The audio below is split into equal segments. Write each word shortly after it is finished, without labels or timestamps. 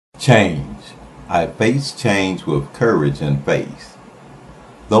Change. I face change with courage and faith.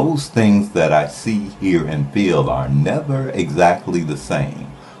 Those things that I see, hear, and feel are never exactly the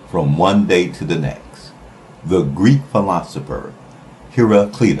same from one day to the next. The Greek philosopher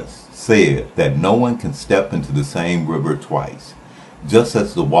Heraclitus said that no one can step into the same river twice. Just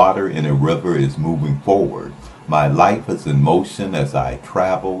as the water in a river is moving forward, my life is in motion as I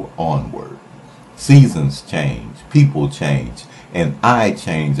travel onward. Seasons change, people change, and I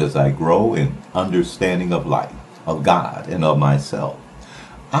change as I grow in understanding of life, of God, and of myself.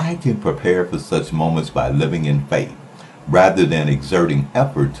 I can prepare for such moments by living in faith, rather than exerting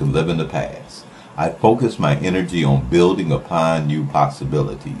effort to live in the past. I focus my energy on building upon new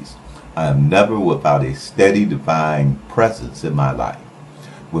possibilities. I am never without a steady divine presence in my life.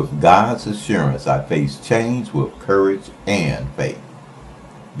 With God's assurance, I face change with courage and faith.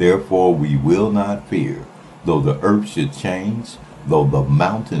 Therefore, we will not fear, though the earth should change, though the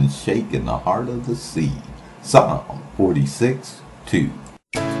mountains shake in the heart of the sea. Psalm 46:2.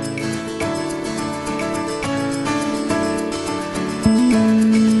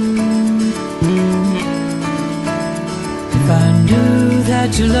 If I knew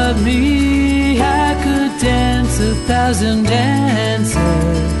that you loved me, I could dance 1,000 dances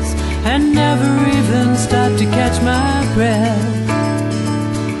and never even stop to catch my breath.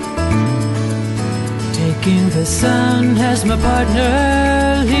 Taking the sun as my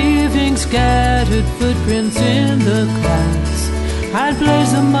partner, leaving scattered footprints in the clouds, I'd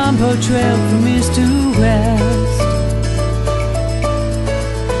blaze a mambo trail from east to west.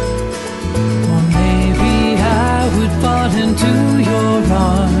 Or maybe I would fall into your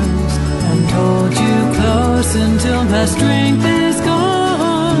arms and hold you close until my strength is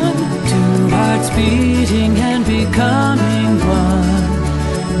gone. Two hearts beating and becoming one,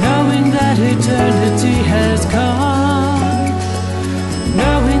 knowing that eternity has come,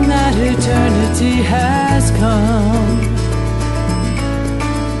 knowing that eternity has come.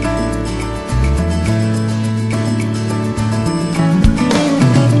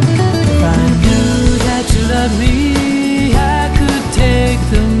 If I knew that you loved me, I could take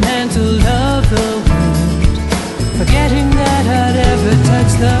the mantle of the wind, forgetting that I'd ever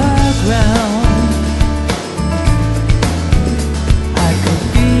touch the ground.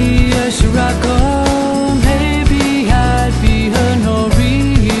 Morocco, maybe I'd be a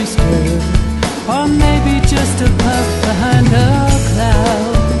nor'easter, or maybe just a puff behind the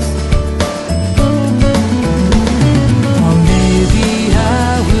clouds. Or maybe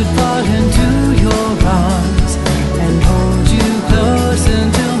I would fall into your arms and hold you close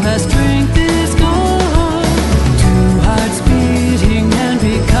until my strength is gone. Two hearts beating and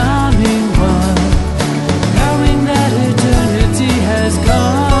becoming one, knowing that eternity has gone.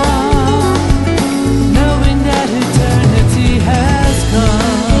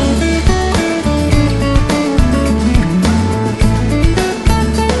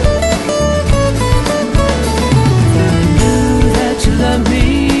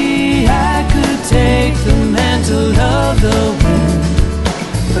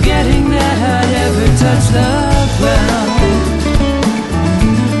 Forgetting that I'd ever touch the ground.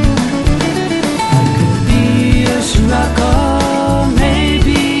 I could be a Morocco,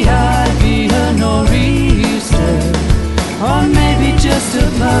 maybe I'd be a nor'easter, or maybe just a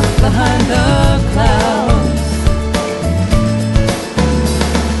puff behind